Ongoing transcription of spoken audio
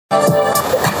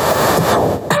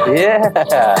Yeah.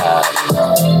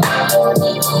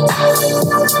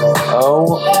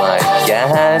 Oh my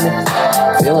God.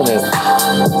 Feeling it.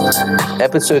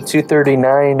 Episode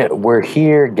 239. We're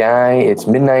here, Guy. It's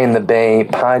Midnight in the Bay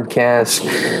podcast.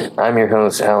 I'm your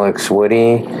host, Alex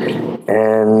Woody,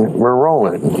 and we're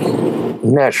rolling.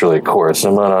 Naturally, of course,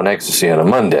 I'm not on ecstasy on a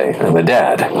Monday. I'm a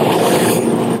dad.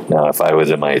 Now, if I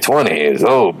was in my 20s,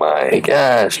 oh my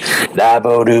gosh.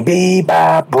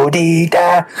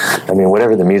 I mean,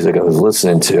 whatever the music I was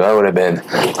listening to, I would have been,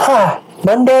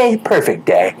 Monday, perfect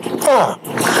day.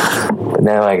 But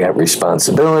now I got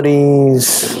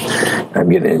responsibilities. I'm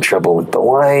getting in trouble with the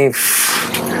wife.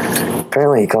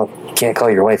 Apparently, you can't call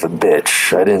your wife a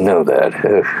bitch. I didn't know that.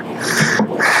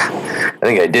 I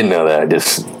think I did know that. I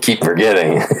just keep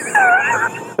forgetting.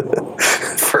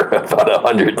 For about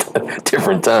 100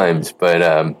 different times, but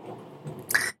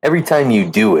every time you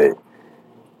do it,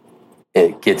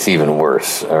 it gets even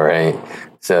worse. All right,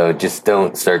 so just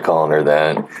don't start calling her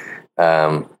that.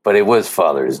 But it was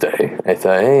Father's Day. I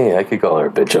thought, hey, I could call her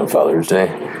a bitch on Father's Day.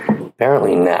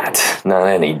 Apparently not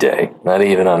any day, not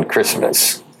even on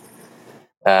Christmas.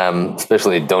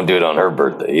 Especially don't do it on her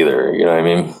birthday either. You know what I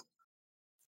mean?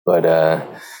 But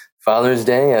Father's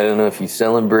Day, I don't know if you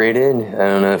celebrated. I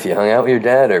don't know if you hung out with your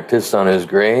dad or pissed on his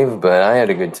grave, but I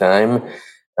had a good time.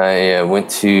 I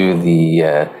went to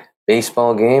the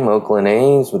baseball game, Oakland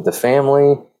A's, with the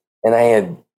family, and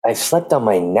I slept on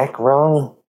my neck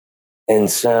wrong, and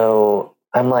so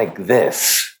I'm like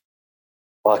this,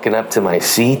 walking up to my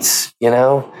seats, you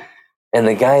know, and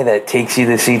the guy that takes you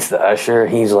to the seats, the usher,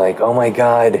 he's like, oh my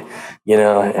God, you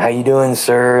know, how you doing,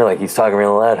 sir? Like, he's talking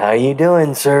real loud, how you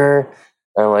doing, sir?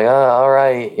 And I'm like, oh, all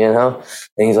right, you know.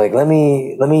 And he's like, let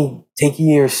me take you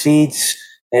to your seats.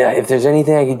 Yeah, if there's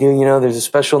anything I can do, you know, there's a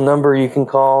special number you can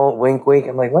call. Wink, wink.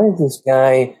 I'm like, what is this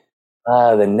guy?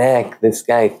 The neck. This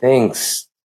guy thinks.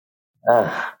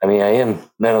 I mean, I am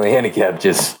mentally handicapped,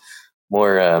 just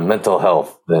more mental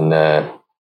health than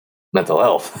mental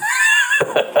health.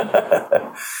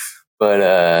 But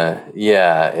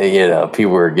yeah, you know,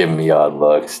 people were giving me odd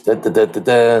looks.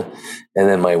 And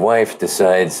then my wife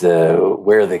decides to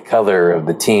wear the color of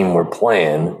the team we're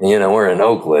playing. You know, we're in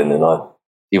Oakland, and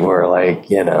people were like,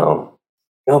 you know,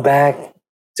 go back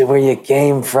to where you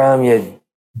came from, you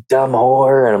dumb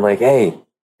whore. And I'm like, hey,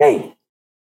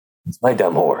 it's my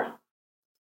dumb whore.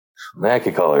 I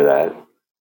could call her that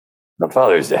on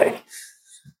Father's Day.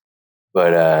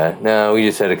 But no, we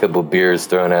just had a couple of beers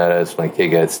thrown at us. My kid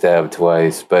got stabbed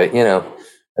twice. But, you know,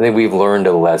 I think we've learned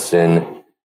a lesson.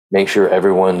 Make sure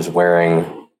everyone's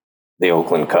wearing the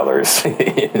Oakland colors.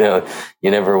 You know, you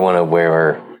never want to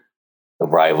wear the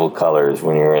rival colors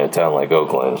when you're in a town like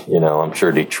Oakland. You know, I'm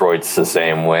sure Detroit's the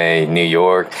same way. New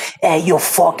York, hey, you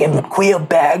fucking queer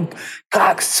bag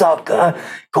cocksucker,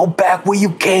 go back where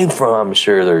you came from. I'm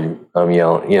sure they're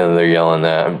yelling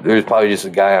that. There's probably just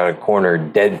a guy on a corner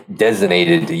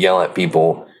designated to yell at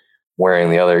people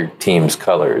wearing the other team's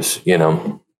colors. You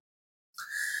know.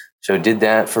 So did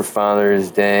that for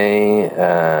Father's Day.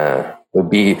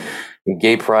 Would be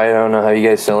Gay Pride. I don't know how you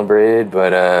guys celebrated,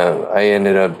 but I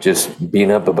ended up just beating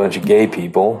up a bunch of gay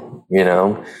people. You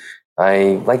know,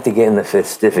 I like to get in the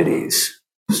festivities.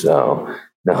 So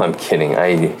no, I'm kidding.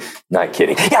 Not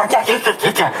kidding. Not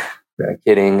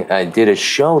kidding. I did a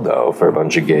show though for a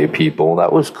bunch of gay people.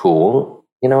 That was cool.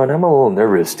 You know, and I'm a little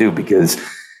nervous too because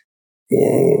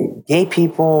gay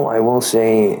people, I will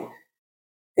say.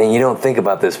 And you don't think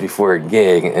about this before a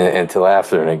gig until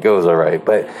after, and it goes all right.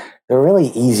 But they're really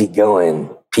easygoing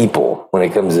people when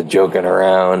it comes to joking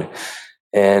around.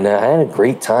 And I had a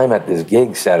great time at this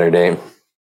gig Saturday.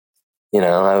 You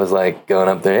know, I was like going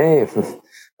up there, hey,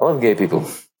 I love gay people.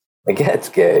 My cat's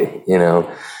gay, you know,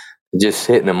 just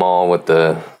hitting them all with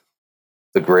the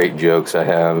great jokes I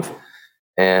have.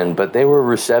 But they were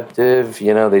receptive.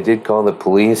 You know, they did call the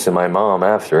police and my mom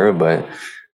after, but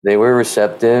they were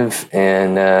receptive,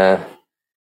 and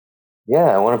yeah,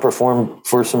 I want to perform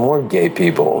for some more gay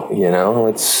people. You know,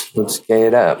 let's gay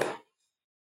it up.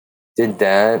 Did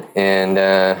that, and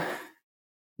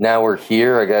now we're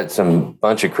here. I got some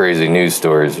bunch of crazy news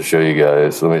stories to show you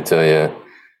guys. Let me tell you,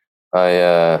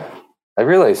 I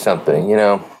realized something. You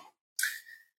know,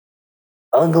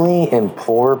 ugly and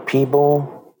poor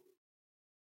people,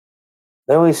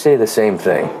 they always say the same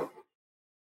thing.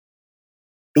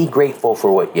 Be grateful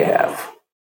for what you have.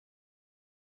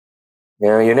 You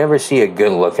know, you never see a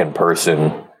good-looking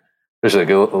person, especially a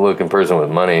good-looking person with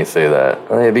money, say that.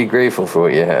 Oh, yeah, be grateful for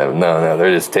what you have. No,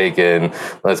 they're just taking,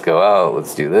 let's go out,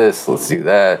 let's do this, let's do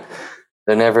that.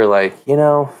 They're never like, you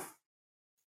know,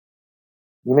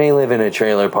 you may live in a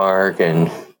trailer park and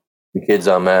your kid's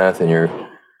on meth and you're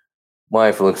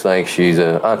Wife looks like she's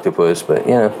an octopus, but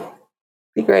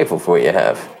be grateful for what you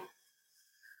have.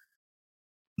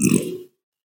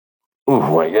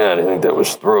 Oh my God, I think that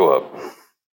was throw up.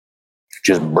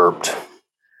 Just burped.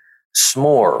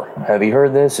 S'more. Have you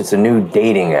heard this? It's a new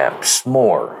dating app.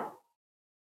 S'more.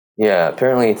 Yeah,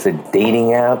 apparently it's a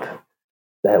dating app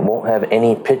that won't have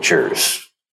any pictures.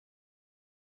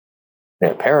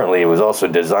 And apparently it was also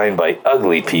designed by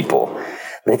ugly people.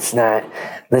 Let's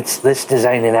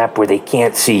design an app where they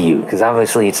can't see you, because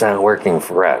obviously it's not working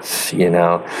for us,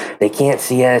 They can't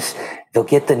see us. They'll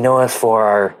get to know us for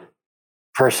our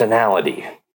personality.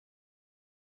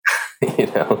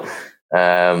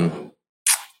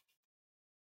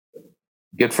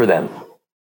 Good for them.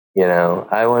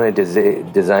 I want to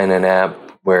design an app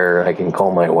where I can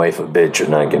call my wife a bitch and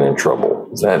not get in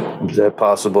trouble. Is that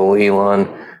possible, Elon?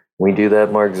 Can we do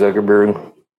that, Mark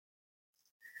Zuckerberg?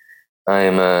 I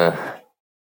am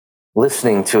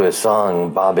listening to a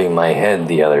song bobbing my head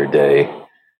the other day.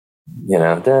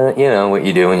 What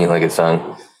you do when you like a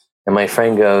song. And my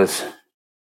friend goes,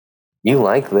 "You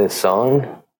like this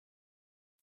song?"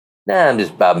 Nah, I'm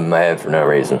just bobbing my head for no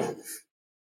reason.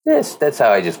 That's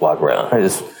how I just walk around. I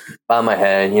just bob my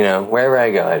head, wherever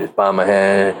I go, I just bob my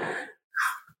head.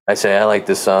 I say, I like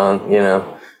this song,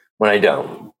 when I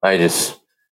don't. I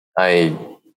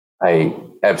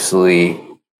absolutely,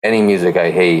 any music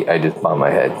I hate, I just bob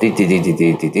my head. I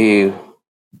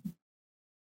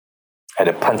had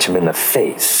to punch him in the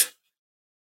face.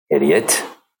 Idiot.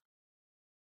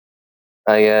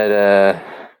 I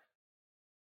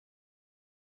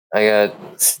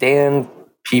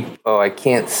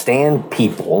can't stand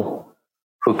people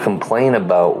who complain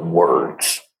about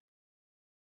words.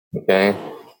 Okay?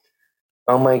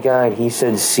 Oh my God, he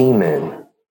said semen.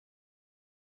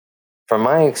 From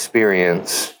my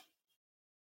experience,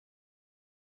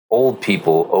 old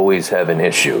people always have an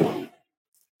issue.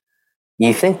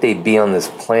 You think they'd be on this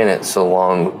planet so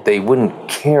long, they wouldn't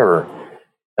care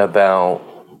about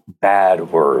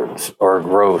bad words or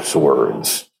gross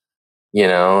words.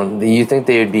 You think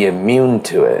they would be immune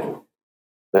to it.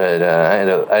 But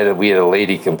we had a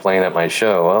lady complain at my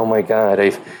show. Oh my God,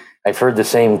 I've heard the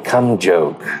same cum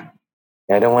joke.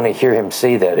 I don't want to hear him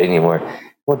say that anymore.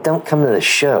 Well, don't come to the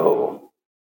show.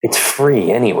 It's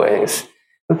free anyways.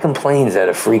 Who complains at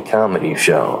a free comedy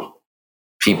show?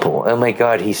 People. Oh my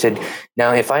God, he said,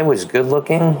 now if I was good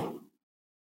looking,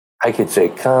 I could say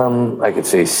cum, I could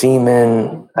say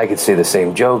semen, I could say the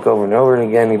same joke over and over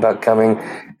again about coming,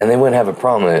 and they wouldn't have a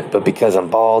problem with it. But because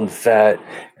I'm bald, fat,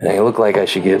 and I look like I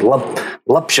should get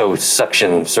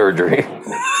liposuction surgery.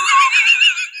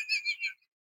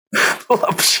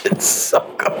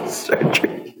 Liposuction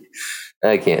surgery.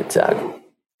 I can't talk.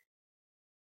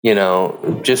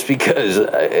 Just because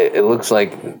it looks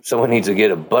like someone needs to get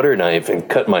a butter knife and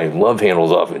cut my love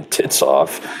handles off and tits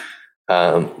off,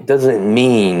 doesn't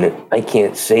mean I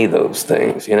can't say those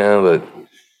things, but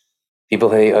people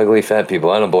hate ugly fat people.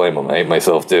 I don't blame them. I hate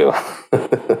myself too.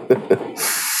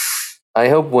 I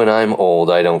hope when I'm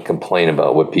old, I don't complain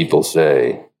about what people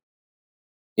say.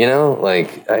 I'm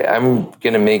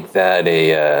going to make that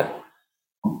a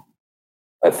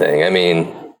thing. I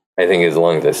mean, I think as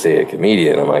long as I stay a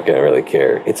comedian, I'm not going to really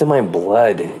care. It's in my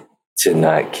blood to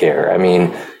not care. I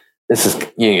mean,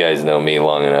 you guys know me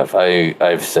long enough.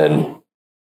 I've said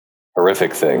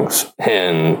horrific things,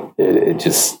 and it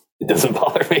doesn't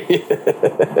bother me.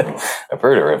 I've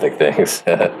heard horrific things.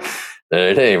 The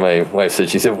other day, my wife said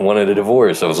she wanted a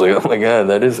divorce. I was like, oh my God,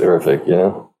 that is horrific.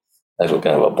 That's what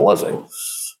kind of a blessing.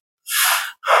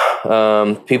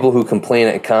 People who complain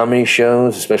at comedy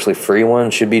shows, especially free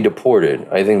ones, should be deported.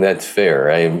 I think that's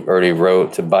fair. I already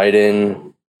wrote to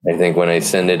Biden. I think when I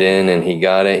sent it in and he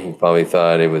got it, he probably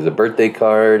thought it was a birthday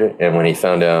card. And when he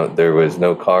found out there was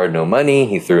no card, no money,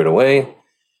 he threw it away.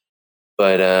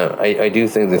 But I do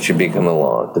think that should become a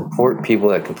law. Deport people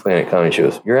that complain at comedy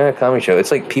shows. You're at a comedy show.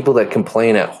 It's like people that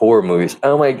complain at horror movies.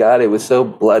 Oh my God, it was so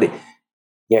bloody.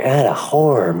 You're at a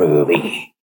horror movie.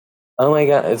 Oh my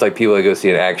God, it's like people that go see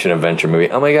an action adventure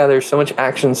movie. Oh my God, there's so much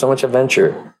action, so much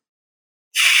adventure.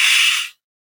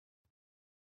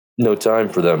 No time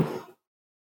for them.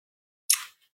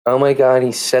 Oh my God,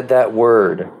 he said that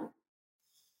word.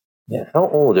 Yeah, how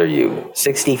old are you?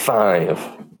 65.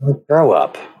 Grow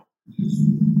up.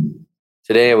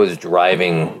 Today I was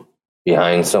driving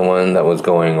behind someone that was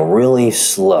going really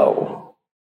slow.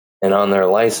 And on their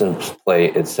license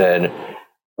plate, it said,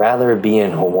 rather be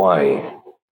in Hawaii.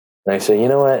 And I said, you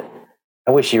know what?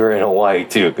 I wish you were in Hawaii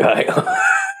too, guy.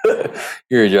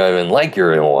 You're driving like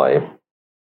you're in Hawaii.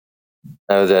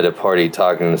 I was at a party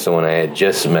talking to someone I had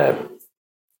just met.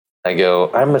 I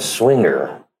go, I'm a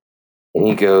swinger. And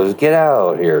he goes, "Get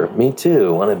out here. Me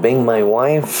too. Want to bang my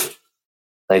wife?"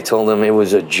 I told him it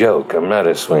was a joke. I'm not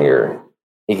a swinger.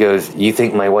 He goes, "You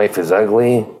think my wife is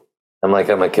ugly?" I'm like,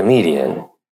 "I'm a comedian."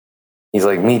 He's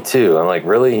like, "Me too." I'm like,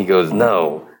 "Really?" He goes,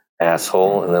 "No,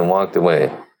 asshole," and then walked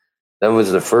away. That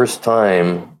was the first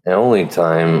time and only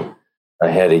time I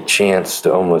had a chance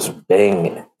to almost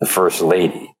bang the first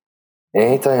lady. And I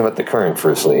ain't talking about the current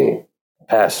first lady, the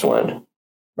past one.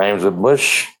 Rhymes with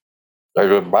Bush,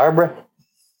 starts with Barbara.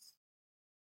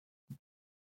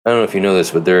 I don't know if you know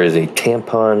this, but there is a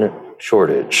tampon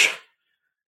shortage.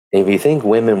 If you think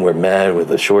women were mad with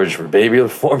the shortage for baby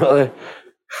formula,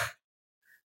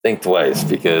 think twice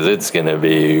because it's going to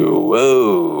be,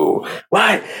 whoa,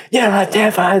 what? Yeah,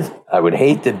 tampons. I would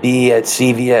hate to be at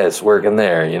CVS working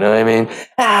there, you know what I mean?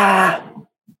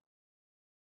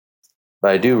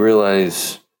 But I do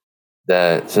realize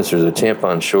that since there's a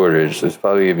tampon shortage, there's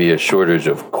probably going to be a shortage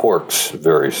of corks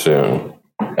very soon.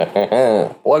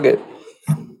 Plug it.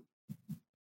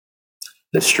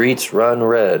 The streets run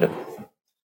red.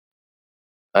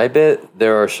 I bet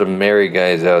there are some married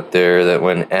guys out there that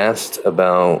when asked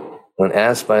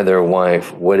by their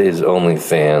wife, what is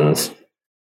OnlyFans,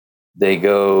 they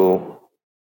go,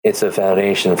 "It's a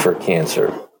foundation for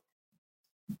cancer."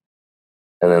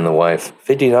 And then the wife,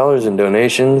 $50 in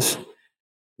donations?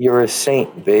 You're a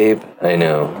saint, babe. I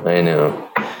know.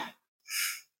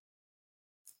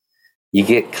 You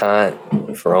get caught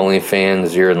for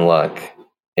OnlyFans, you're in luck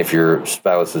if your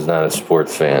spouse is not a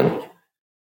sports fan.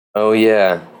 Oh,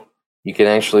 yeah. You can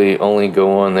actually only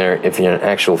go on there if you're an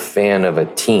actual fan of a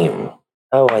team.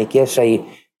 Oh, I guess I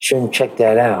shouldn't check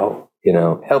that out. You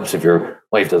know, helps if your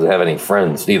wife doesn't have any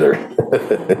friends either.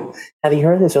 Have you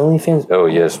heard of this OnlyFans? Oh,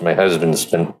 yes, my husband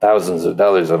spent thousands of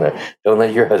dollars on there. Don't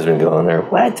let your husband go on there.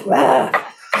 What?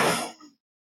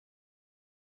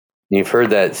 You've heard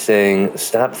that saying,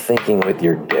 stop thinking with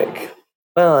your dick.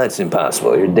 Well, that's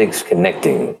impossible. Your dick's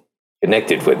connected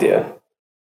with you.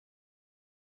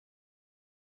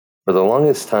 For the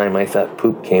longest time, I thought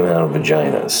poop came out of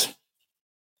vaginas.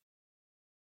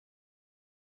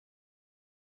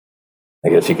 I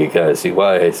guess you could kind of see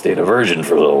why I stayed a virgin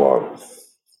for so long.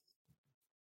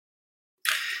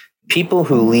 People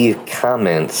who leave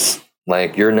comments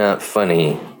like "you're not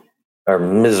funny" are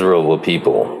miserable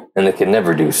people, and they can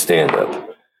never do stand-up.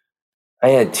 I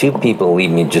had 2 people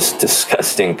leave me just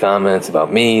disgusting comments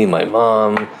about me, my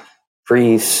mom,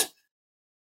 priests,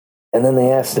 and then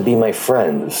they asked to be my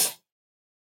friends.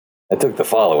 I took the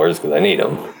followers because I need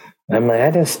them. And I'm like,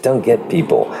 I just don't get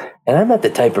people. And I'm not the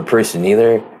type of person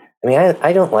either. I mean,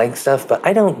 I don't like stuff, but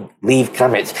I don't leave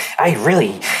comments. I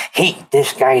really hate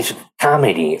this guy's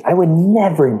comedy. I would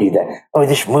never do that. Oh,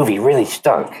 this movie really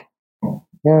stunk.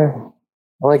 Yeah,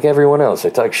 I like everyone else. I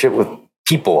talk shit with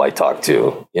people I talk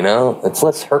to, you know? It's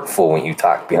less hurtful when you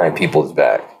talk behind people's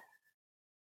back.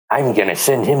 I'm going to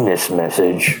send him this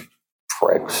message.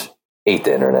 Pricks. Hate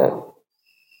the internet.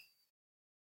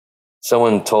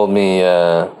 Someone told me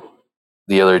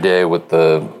the other day with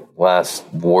the last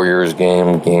Warriors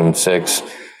game 6,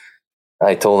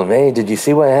 I told them, "Hey, did you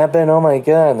see what happened? Oh my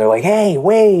God." And they're like, "Hey,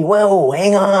 wait, whoa,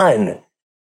 hang on.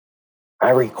 I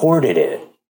recorded it."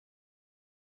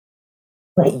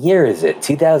 What year is it?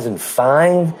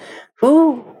 2005?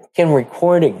 Who can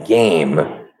record a game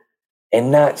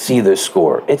and not see the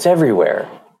score? It's everywhere.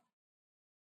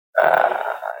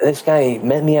 This guy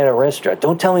met me at a restaurant.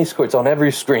 Don't tell me score. It's on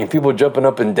every screen. People jumping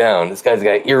up and down. This guy's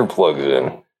got earplugs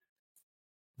in.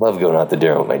 Love going out to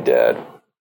dinner with my dad.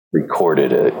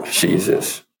 Recorded it.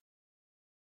 Jesus.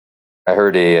 I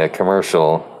heard a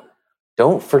commercial.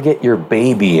 Don't forget your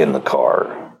baby in the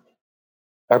car.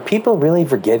 Are people really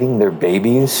forgetting their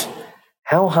babies?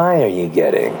 How high are you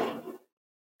getting?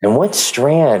 And what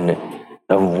strand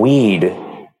of weed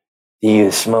do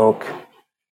you smoke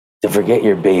to forget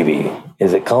your baby?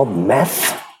 Is it called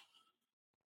meth?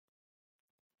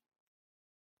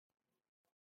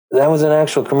 That was an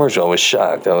actual commercial. I was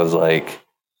shocked. I was like,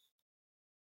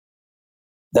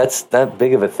 that's that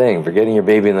big of a thing, forgetting your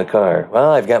baby in the car.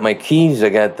 Well, I've got my keys. I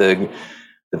got the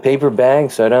paper bag,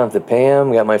 so I don't have to pay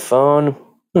them. Got my phone.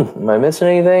 Am I missing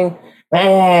anything?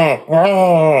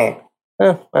 I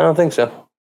don't think so.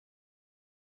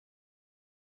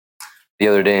 The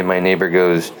other day, my neighbor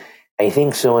goes, "I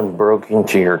think someone broke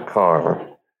into your car."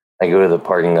 I go to the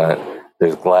parking lot.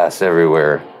 There's glass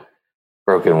everywhere.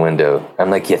 Broken window. I'm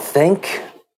like, "You think?"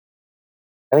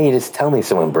 Why don't you just tell me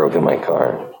someone broke in my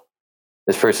car?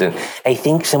 This person, "I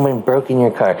think someone broke in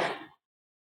your car."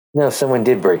 No, someone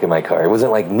did break in my car. It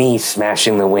wasn't like me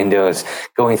smashing the windows,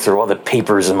 going through all the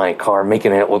papers in my car,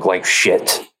 making it look like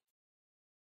shit.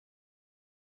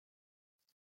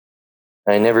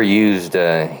 I never used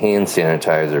hand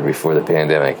sanitizer before the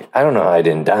pandemic. I don't know how I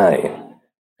didn't die.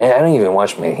 And I don't even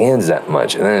wash my hands that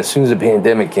much. And then as soon as the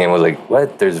pandemic came, I was like,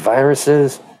 what? There's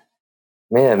viruses?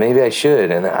 Man, maybe I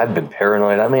should. And I've been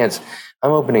paranoid. I mean,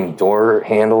 I'm opening door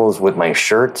handles with my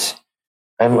shirts.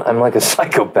 I'm like a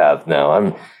psychopath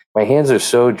now. My hands are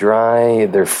so dry,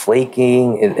 they're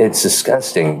flaking. It's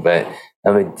disgusting, but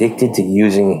I'm addicted to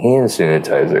using hand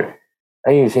sanitizer.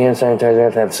 I use hand sanitizer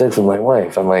after I have sex with my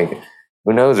wife. I'm like,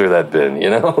 who knows where that's been,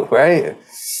 right?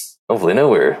 Hopefully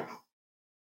nowhere.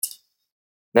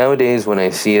 Nowadays, when I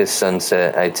see a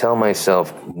sunset, I tell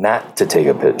myself not to take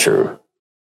a picture.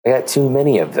 I got too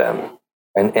many of them,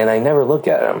 and I never look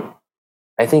at them.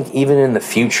 I think even in the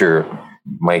future,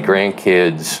 my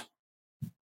grandkids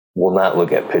will not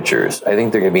look at pictures. I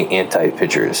think they're going to be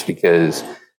anti-pictures because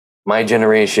my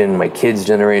generation, my kids'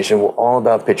 generation, we're all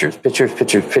about pictures, pictures,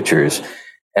 pictures, pictures.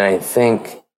 And I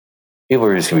think people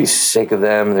are just going to be sick of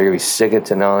them. They're going to be sick of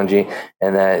technology.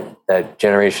 And that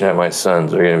generation of my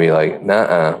sons are going to be like,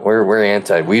 nah, we're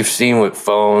anti. We've seen what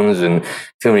phones and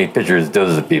too many pictures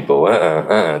does to people.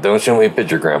 Don't show me a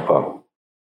picture, Grandpa.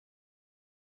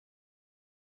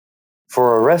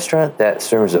 For a restaurant that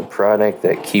serves a product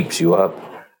that keeps you up,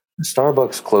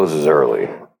 Starbucks closes early.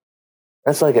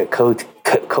 That's like a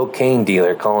cocaine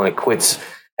dealer calling it quits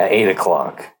at 8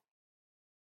 o'clock.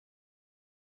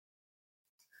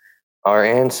 Our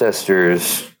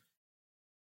ancestors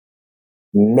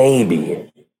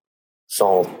maybe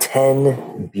saw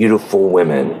 10 beautiful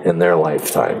women in their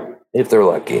lifetime, if they're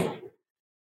lucky.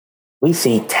 We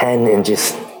see 10 in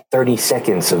just 30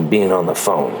 seconds of being on the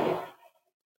phone.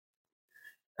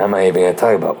 I'm not even going to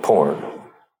talk about porn.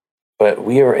 But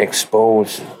we are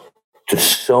exposed to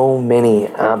so many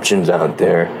options out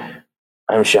there.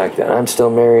 I'm shocked that I'm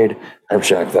still married. I'm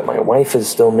shocked that my wife is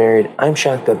still married. I'm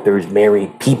shocked that there's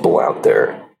married people out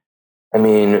there. I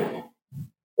mean,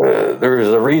 there's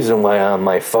a reason why on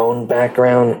my phone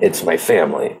background, it's my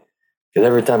family. Because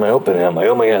every time I open it, I'm like,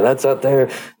 oh my God, that's out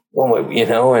there. Oh my,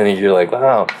 and you're like,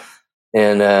 wow.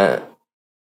 And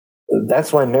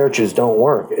that's why marriages don't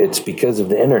work. It's because of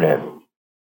the internet.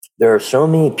 There are so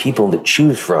many people to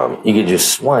choose from. You can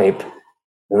just swipe,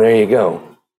 and there you go.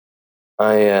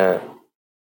 I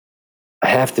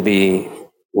have to be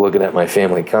looking at my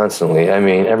family constantly. I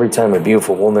mean, every time a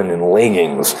beautiful woman in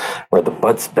leggings where the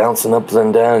butt's bouncing up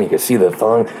and down, you can see the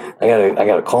thong. I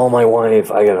gotta call my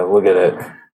wife. I gotta look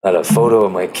at a photo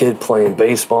of my kid playing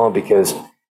baseball because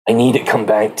I need to come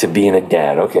back to being a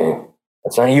dad. Okay,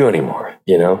 that's not you anymore.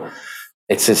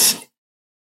 It's just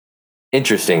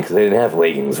interesting because they didn't have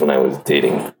leggings when I was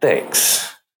dating.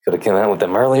 Thanks. Could have come out with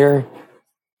them earlier.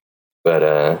 But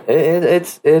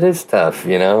it is tough,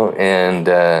 and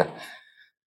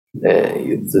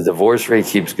the divorce rate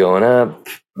keeps going up.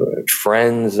 People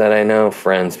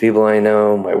I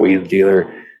know, my weed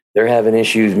dealer, they're having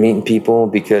issues meeting people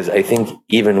because I think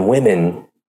even women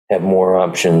have more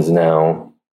options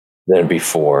now than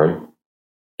before.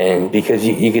 And because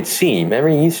you could see, remember,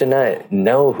 you used to not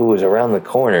know who was around the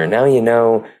corner. Now you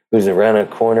know who's around a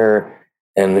corner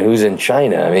and who's in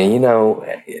China. I mean,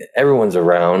 everyone's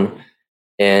around.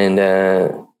 And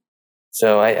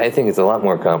so I think it's a lot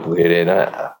more complicated.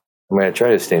 I'm going to try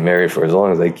to stay married for as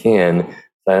long as I can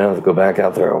so I don't have to go back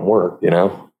out there and work,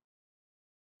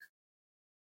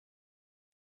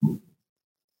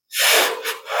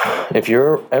 If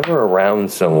you're ever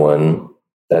around someone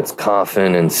that's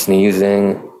coughing and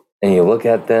sneezing, and you look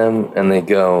at them and they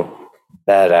go,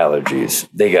 bad allergies.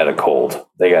 They got a cold.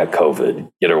 They got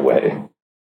COVID. Get away.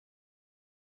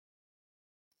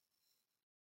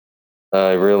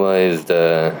 I realized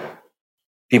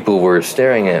people were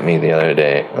staring at me the other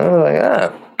day. I was like,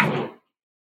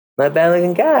 not bad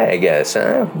looking guy, I guess,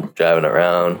 huh? Driving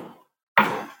around.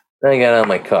 Then I got out of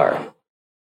my car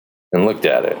and looked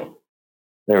at it.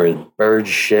 There was bird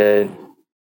shit,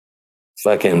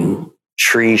 fucking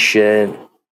tree shit,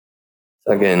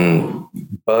 fucking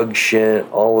bug shit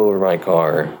all over my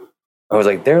car. I was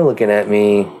like, they're looking at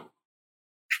me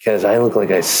because I look like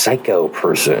a psycho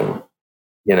person.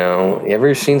 You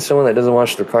ever seen someone that doesn't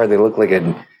wash their car? They look like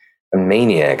a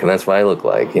maniac, and that's what I look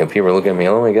like. People are looking at me,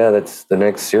 oh my God, that's the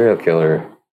next serial killer.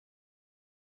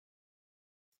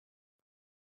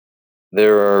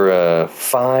 There are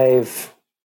 5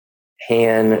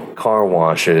 hand car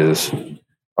washes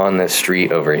on this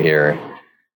street over here.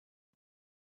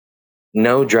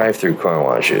 No drive-through car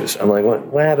washes. I'm like,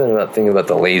 what happened about thinking about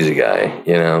the lazy guy,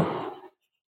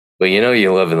 But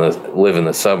you live in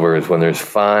the suburbs when there's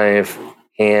 5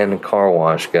 hand car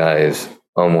wash guys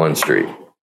on one street.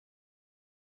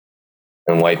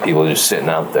 And white people just sitting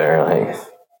out there like,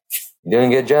 You're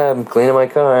doing a good job cleaning my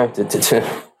car.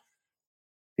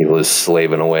 People just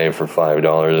slaving away for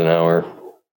 $5 an hour.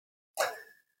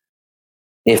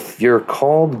 If you're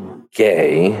called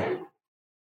gay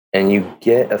and you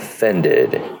get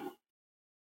offended,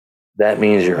 that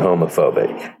means you're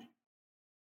homophobic.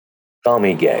 Call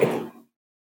me gay.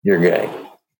 You're gay.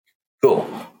 Cool.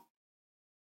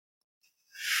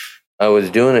 I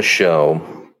was doing a show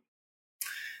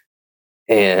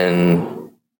and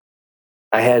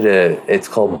it's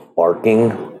called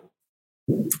barking.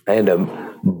 I had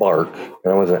to bark,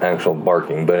 and I wasn't actual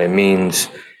barking, but it means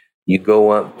you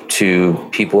go up to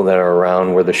people that are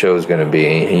around where the show is going to be,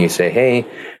 and you say, hey,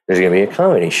 there's going to be a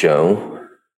comedy show.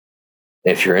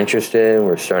 If you're interested,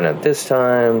 we're starting at this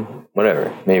time,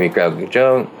 whatever. Maybe crowd a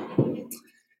joke.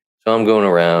 So I'm going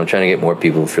around trying to get more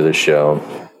people for the show.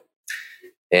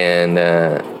 And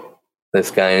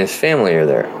this guy and his family are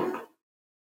there.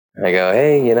 I go,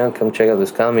 hey, come check out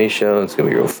this comedy show. It's going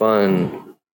to be real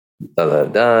fun. Da da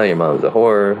da, your mom's a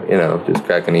whore, just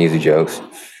cracking easy jokes.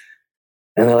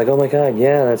 And they're like, oh my God,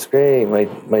 yeah, that's great.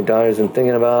 My daughter's been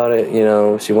thinking about it,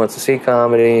 she wants to see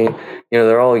comedy.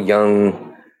 They're all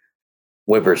young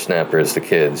whippersnappers, the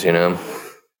kids,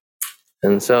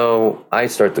 And so I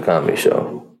start the comedy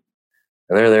show.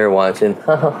 And they're there watching.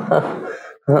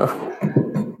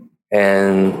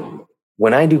 And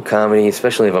when I do comedy,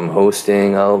 especially if I'm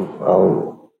hosting,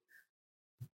 I'll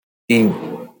be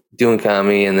doing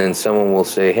comedy, and then someone will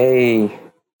say, hey,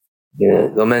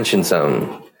 they'll mention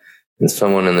something. And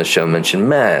someone in the show mentioned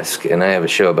mask, and I have a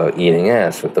show about eating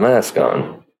ass with the mask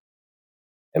on.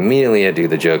 Immediately I do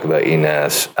the joke about eating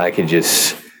ass. I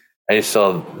just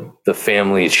saw the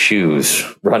family's shoes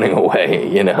running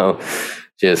away,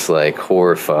 just like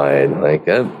horrified. Like,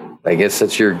 I guess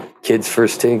that's your kid's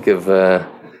first take of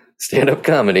stand-up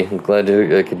comedy. I'm glad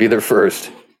I could be there first.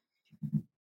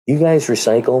 You guys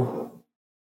recycle?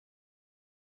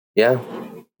 Yeah?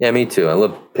 Yeah, me too. I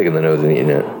love picking the nose and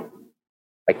eating it.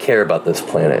 I care about this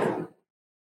planet.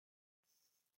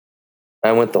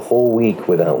 I went the whole week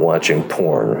without watching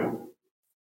porn.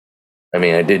 I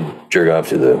mean, I did jerk off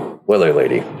to the weather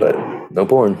lady, but no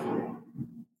porn.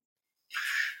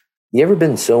 You ever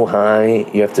been so high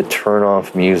you have to turn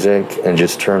off music and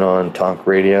just turn on talk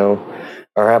radio?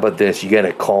 Or how about this? You got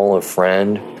to call a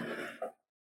friend.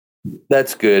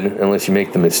 That's good, unless you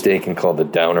make the mistake and call the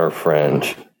downer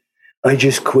friend. I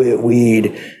just quit weed,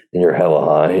 and you're hella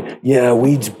high. Yeah,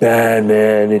 weed's bad,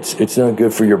 man. It's not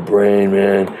good for your brain,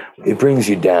 man. It brings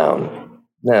you down.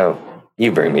 No,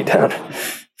 you bring me down.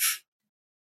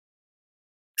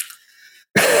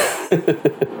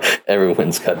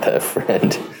 Everyone's got that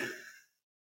friend.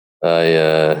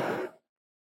 I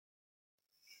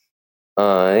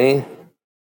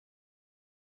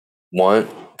want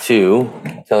to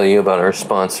tell you about our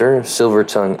sponsor, Silver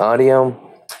Tongue Audio.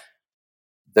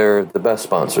 They're the best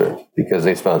sponsor because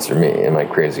they sponsor me and my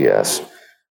crazy ass.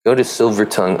 Go to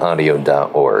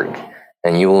silvertongueaudio.org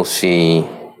and you will see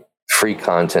free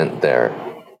content there.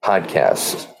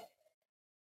 Podcasts.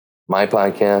 My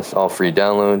podcast, all free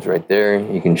downloads right there.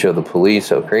 You can show the police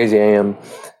how crazy I am.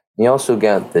 You also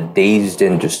got the Dazed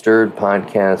and Disturbed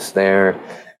podcast there,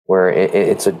 where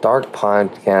it's a dark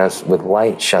podcast with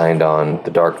light shined on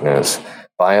the darkness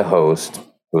by a host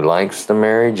who likes the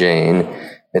Mary Jane.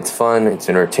 It's fun. It's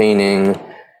entertaining.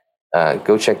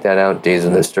 Go check that out, Dazed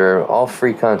and Disturbed. All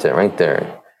free content right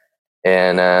there.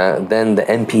 And then the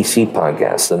NPC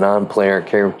podcast, the non-player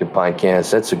character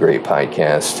podcast. That's a great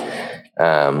podcast.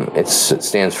 It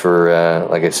stands for,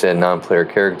 like I said, non-player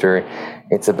character.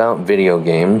 It's about video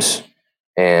games,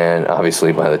 and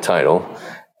obviously by the title.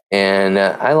 And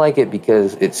I like it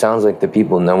because it sounds like the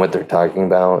people know what they're talking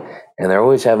about, and they're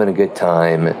always having a good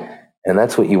time. And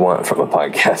that's what you want from a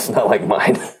podcast, not like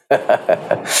mine.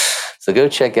 So go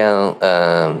check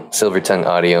out Silver Tongue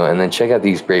Audio, and then check out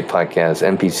these great podcasts,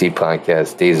 NPC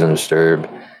Podcast, Dazed and Disturbed,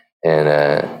 and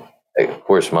of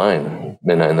course mine,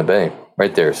 Midnight in the Bay.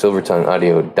 Right there,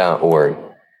 silvertongueaudio.org.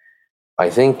 I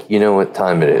think you know what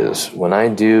time it is. When I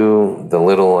do the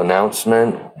little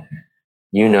announcement,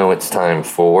 you know it's time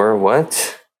for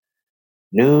what?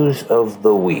 News of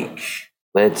the week.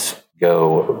 Let's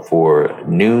go for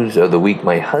news of the week.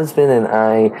 My husband and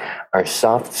I are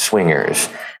soft swingers,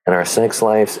 and our sex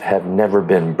lives have never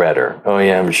been better. Oh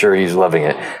yeah, I'm sure he's loving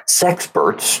it.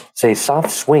 Sexperts say soft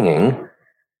swinging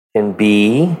can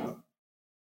be...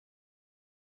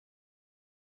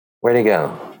 Where'd it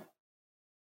go?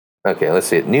 Okay, let's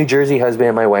see it. New Jersey husband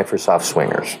and my wife are soft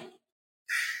swingers.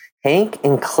 Hank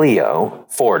and Cleo,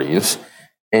 40s,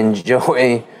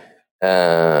 enjoy,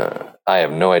 I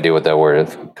have no idea what that word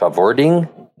is, cavorting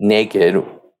naked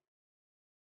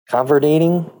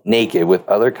conversating naked with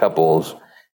other couples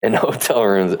in hotel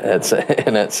rooms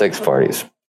and at sex parties.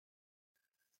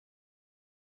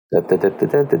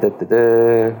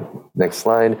 Next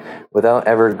slide. Without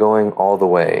ever going all the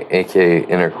way, aka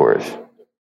intercourse.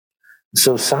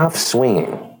 So soft swinging.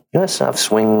 You know what soft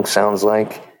swinging sounds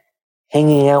like?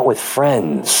 Hanging out with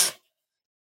friends.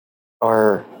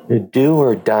 Our do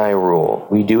or die rule.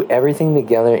 We do everything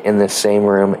together in the same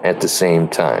room at the same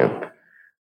time.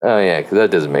 Oh yeah, because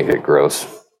that doesn't make it gross.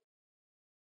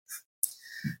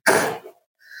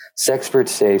 Sexperts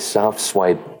say soft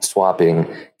swapping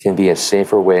can be a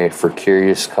safer way for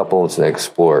curious couples to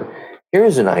explore.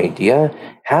 Here's an idea.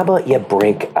 How about you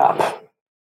break up?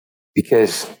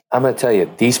 Because I'm going to tell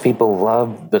you, these people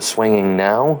love the swinging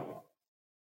now,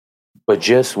 but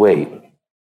just wait.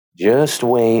 Just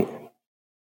wait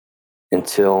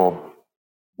until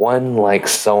one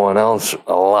likes someone else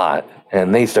a lot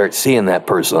and they start seeing that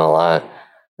person a lot.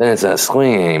 Then it's not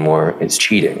swinging anymore, it's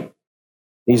cheating.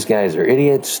 These guys are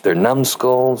idiots, they're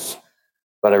numbskulls,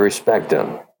 but I respect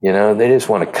them. You know, they just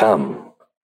want to come.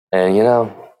 And, you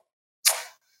know,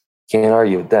 can't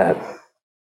argue with that.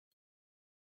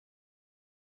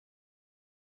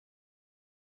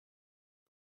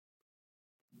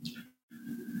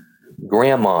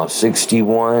 Grandma,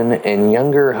 61, and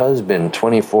younger husband,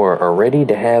 24, are ready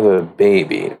to have a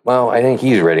baby. Well, I think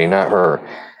he's ready, not her.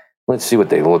 Let's see what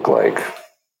they look like.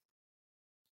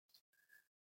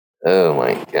 Oh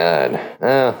my God.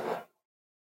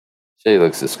 She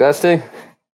looks disgusting.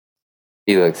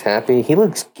 He looks happy. He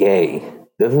looks gay,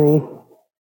 doesn't he?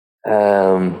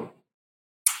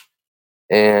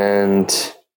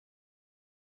 And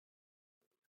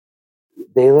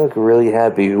they look really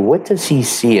happy. What does he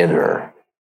see in her?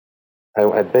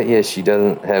 I bet you she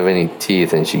doesn't have any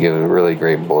teeth and she gives really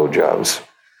great blowjobs.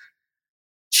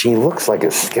 She looks like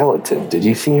a skeleton. Did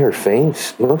you see her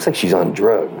face? It looks like she's on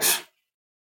drugs.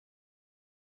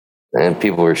 And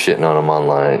people were shitting on him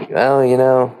online. Well, you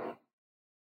know,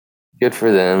 good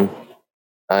for them.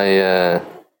 I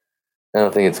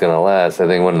don't think it's going to last. I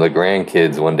think one of the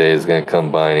grandkids one day is going to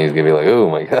come by and he's going to be like, oh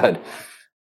my God.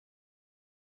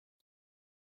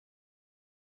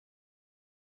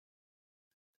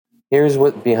 Here's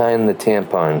what behind the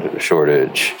tampon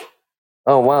shortage.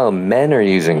 Oh wow, men are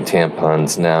using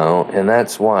tampons now, and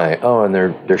that's why. Oh, and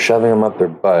they're shoving them up their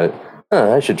butt.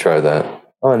 Huh, I should try that.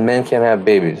 Oh, and men can't have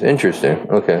babies. Interesting.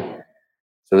 Okay.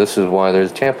 So this is why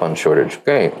there's a tampon shortage.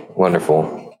 Great.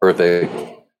 Wonderful. Perfect.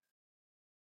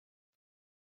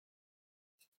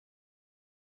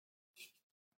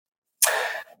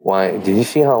 Why? Did you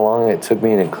see how long it took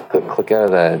me to click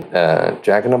out of that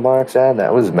Jack in the Box ad?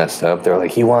 That was messed up. They're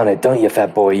like, you want it, don't you,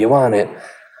 fat boy? You want it.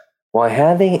 Why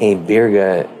having a beer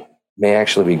gut may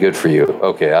actually be good for you.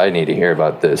 Okay, I need to hear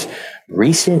about this.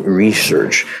 Recent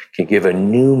research can give a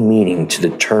new meaning to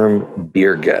the term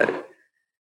beer gut.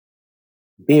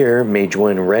 Beer may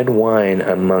join red wine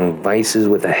among vices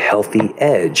with a healthy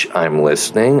edge. I'm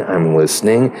listening.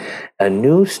 A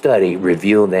new study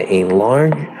revealed that a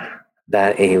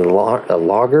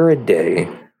lager a day,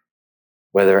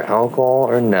 whether alcohol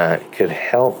or not, could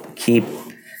help keep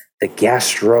the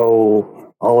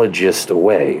gastrologist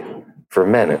away, for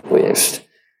men at least.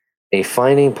 A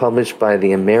finding published by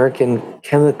the American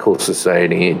Chemical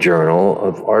Society Journal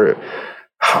of Art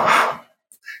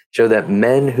showed that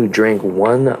men who drink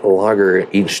one lager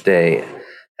each day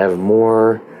have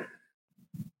more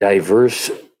diverse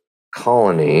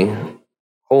colony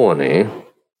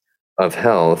of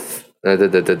health.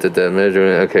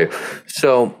 Okay,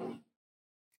 so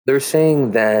they're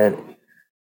saying that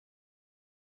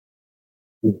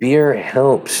beer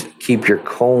helps keep your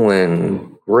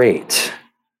colon great.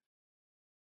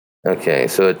 Okay,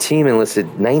 so a team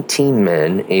enlisted 19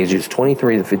 men, ages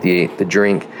 23 to 58, to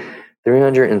drink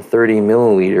 330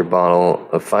 milliliter bottle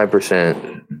of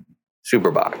 5%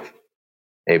 Superbock,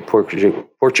 a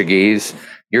Portuguese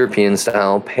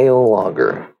European-style pale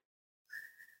lager.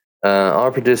 All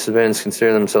participants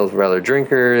consider themselves rather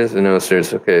drinkers, and no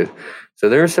serious. Okay, so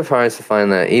they were surprised to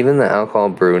find that even the alcohol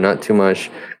brew, not too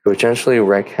much, could potentially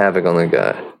wreak havoc on the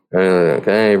gut.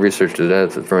 Okay, research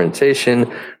that the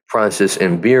fermentation process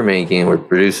in beer making, which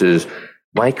produces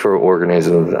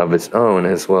microorganisms of its own,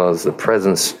 as well as the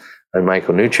presence of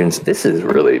micronutrients. This is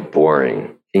really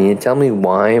boring. Can you tell me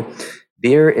why?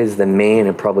 Beer is the main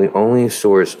and probably only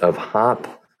source of hop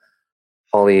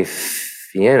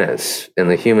polyphenols in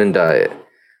the human diet.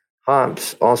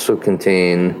 Hops also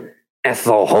contain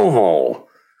ethyl homol,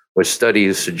 which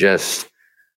studies suggest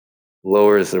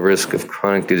lowers the risk of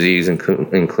chronic disease,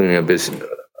 including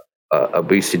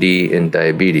obesity and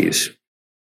diabetes.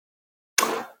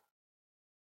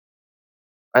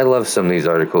 I love some of these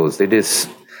articles. They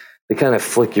kind of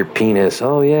flick your penis.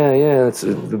 Oh yeah, it's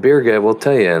the beer guy will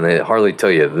tell you, and they hardly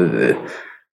tell you.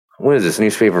 What is this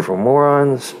newspaper for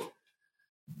morons?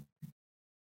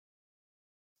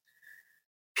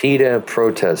 PETA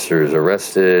protesters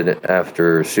arrested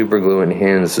after supergluing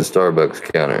hands to Starbucks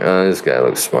counter. Oh, this guy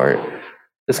looks smart.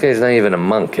 This guy's not even a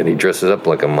monk, and he dresses up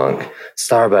like a monk.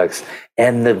 Starbucks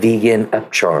and the vegan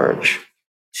upcharge.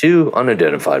 2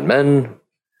 unidentified men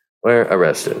were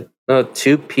arrested.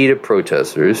 Two PETA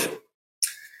protesters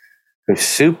who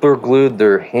superglued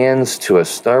their hands to a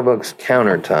Starbucks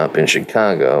countertop in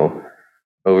Chicago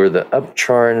over the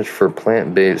upcharge for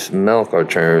plant-based milk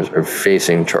alternatives are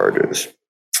facing charges.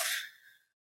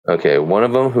 Okay, one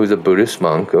of them, who's a Buddhist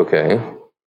monk, found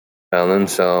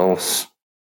themselves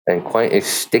in quite a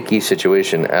sticky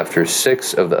situation after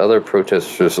 6 of the other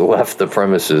protesters left the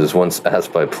premises once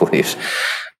asked by police.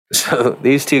 So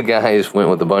these 2 guys went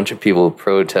with a bunch of people who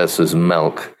protest this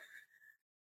milk,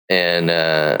 and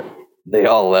they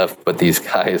all left, but these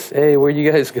guys, hey, where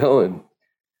you guys going?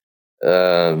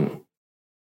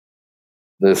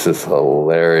 This is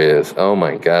hilarious. Oh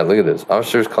my God, look at this.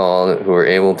 Officers called who were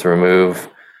able to remove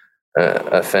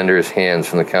offender's hands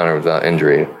from the counter without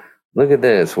injury. Look at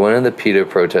this. One of the PETA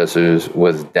protesters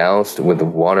was doused with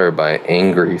water by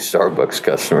angry Starbucks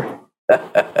customer.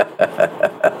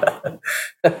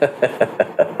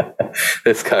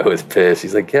 This guy was pissed.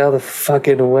 He's like, get out of the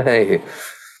fucking way.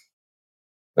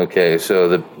 Okay,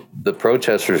 so the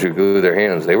protesters who glued their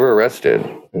hands, they were arrested.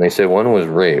 And they said one was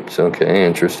raped. Okay,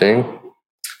 interesting.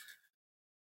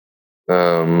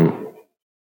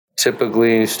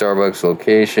 Typically, Starbucks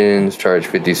locations charge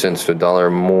 50 cents to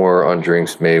 $1 more on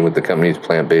drinks made with the company's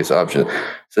plant-based options.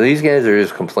 So these guys are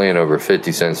just complaining over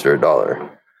 50 cents or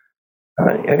 $1.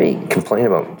 I mean, complain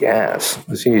about gas.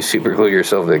 Let's see you super glue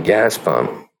yourself to a gas pump.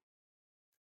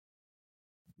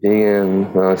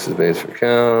 Vegan, well, this is based for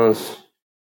cows.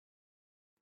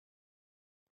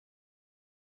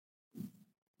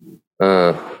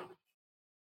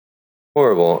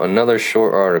 Horrible. Another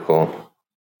short article.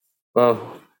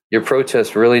 Well, your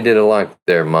protest really did a lot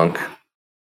there, monk.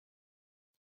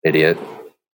 Idiot.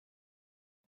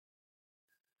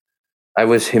 I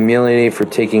was humiliated for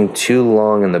taking too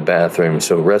long in the bathroom,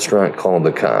 so restaurant called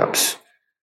the cops.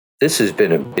 This has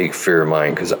been a big fear of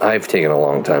mine because I've taken a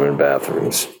long time in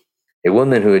bathrooms. A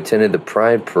woman who attended the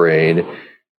Pride Parade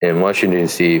in Washington,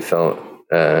 D.C. felt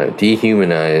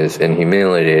dehumanized and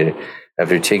humiliated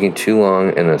after taking too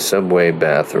long in a subway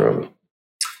bathroom.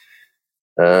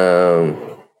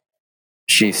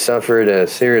 She suffered a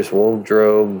serious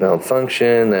wardrobe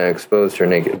malfunction that exposed her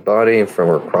naked body from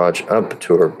her crotch up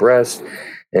to her breast.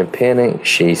 In panic,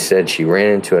 she said she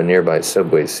ran into a nearby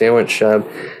Subway sandwich shop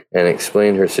and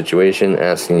explained her situation,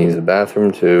 asking to use the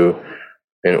bathroom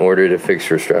in order to fix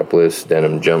her strapless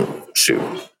denim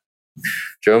jumpsuit.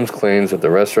 Jones claims that the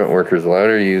restaurant workers allowed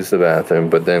her to use the bathroom,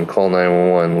 but then called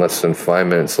 911 less than 5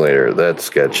 minutes later. That's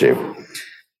sketchy.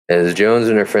 As Jones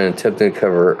and her friend attempted to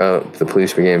cover her up, the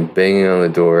police began banging on the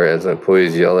door as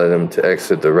employees yelled at them to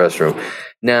exit the restroom.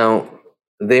 Now,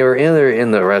 they were either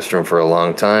in the restroom for a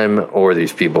long time, or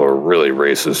these people are really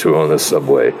racist who own this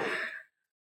Subway.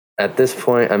 At this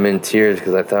point, I'm in tears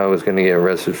because I thought I was going to get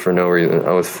arrested for no reason.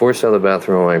 I was forced out of the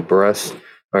bathroom when my breasts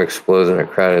are exposed in a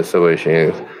crowded Subway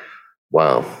chain.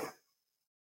 Wow.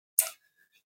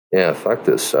 Yeah, fuck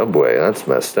this Subway. That's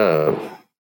messed up.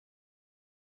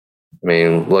 I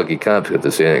mean, lucky cops get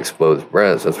to see an exposed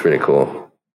breast. That's pretty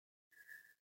cool.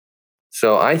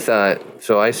 So I said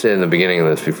in the beginning of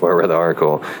this, before I read the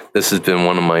article, this has been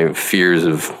one of my fears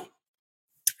of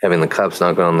having the cops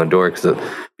knocking on the door because of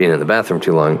being in the bathroom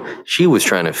too long. She was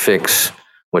trying to fix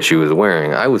what she was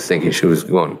wearing. I was thinking she was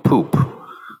going to poop.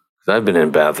 Because I've been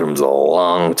in bathrooms a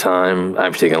long time.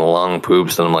 I've taken long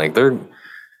poops, and I'm like, they're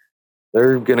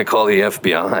going to call the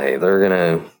FBI. They're going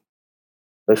to...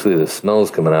 Especially the smells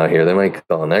coming out here. They might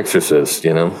call an exorcist,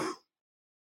 you know?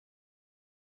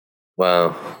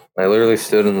 Wow. I literally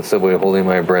stood in the Subway holding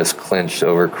my breast clenched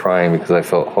over crying because I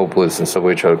felt hopeless, and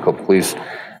Subway tried to call police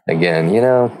again. You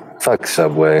know, fuck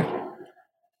Subway.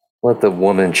 Let the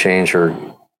woman change her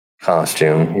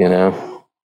costume, you know?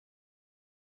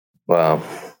 Wow.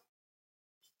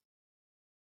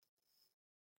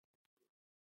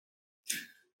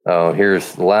 Oh,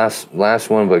 here's the last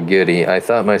one, but goody. I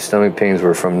thought my stomach pains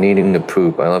were from needing to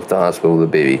poop. I left the hospital with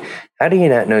a baby. How do you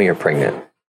not know you're pregnant?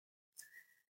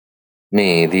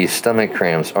 Me, these stomach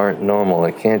cramps aren't normal.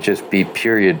 It can't just be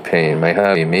period pain. My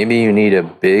hubby, maybe you need a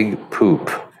big poop.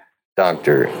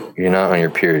 Doctor, you're not on your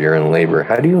period. You're in labor.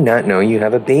 How do you not know you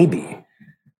have a baby?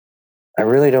 I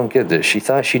really don't get this. She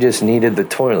thought she just needed the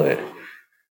toilet.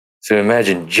 So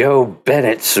imagine Joe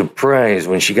Bennett's surprise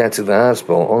when she got to the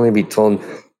hospital, only to be told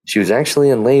she was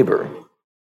actually in labor.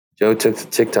 Joe took to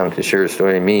TikTok to share her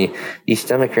story. Me, these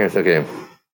stomach cramps. Okay.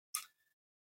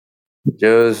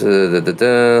 Joe's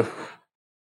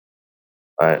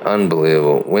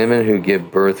unbelievable. Women who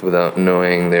give birth without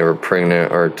knowing they were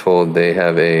pregnant are told they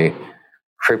have a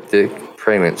cryptic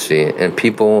pregnancy, and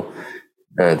people.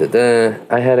 I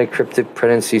had a cryptic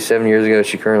pregnancy 7 years ago.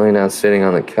 She currently now sitting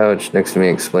on the couch next to me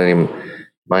explaining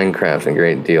Minecraft a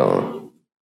great deal.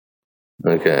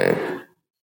 Okay.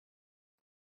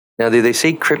 Now, do they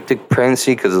say cryptic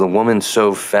pregnancy because the woman's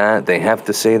so fat they have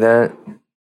to say that?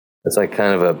 It's like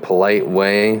kind of a polite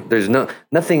way. There's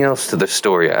nothing else to the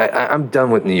story. I'm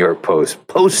done with New York Post.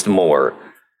 Post more.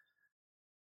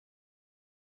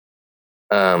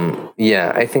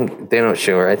 Yeah, I think they don't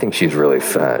show her. I think she's really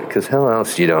fat. Because how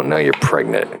else you don't know you're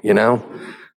pregnant, you know?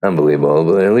 Unbelievable.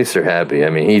 But at least they're happy. I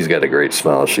mean, he's got a great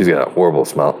smile. She's got a horrible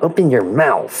smile. Open your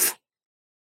mouth.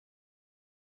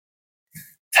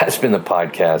 That's been the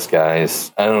podcast,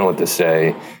 guys. I don't know what to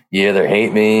say. You either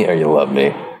hate me or you love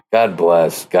me. God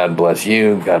bless. God bless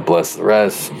you. God bless the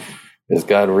rest. Is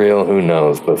God real? Who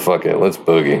knows? But fuck it. Let's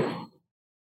boogie.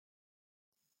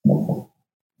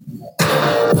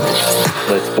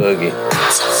 Let's boogie.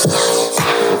 Let's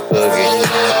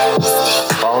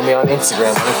boogie. Follow me on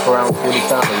Instagram. _40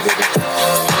 comedy, baby.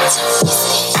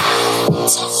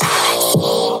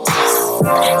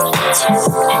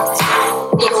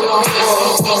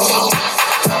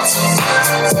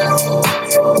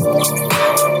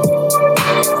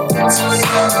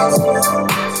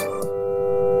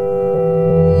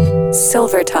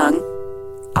 Silver Tongue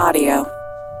Audio.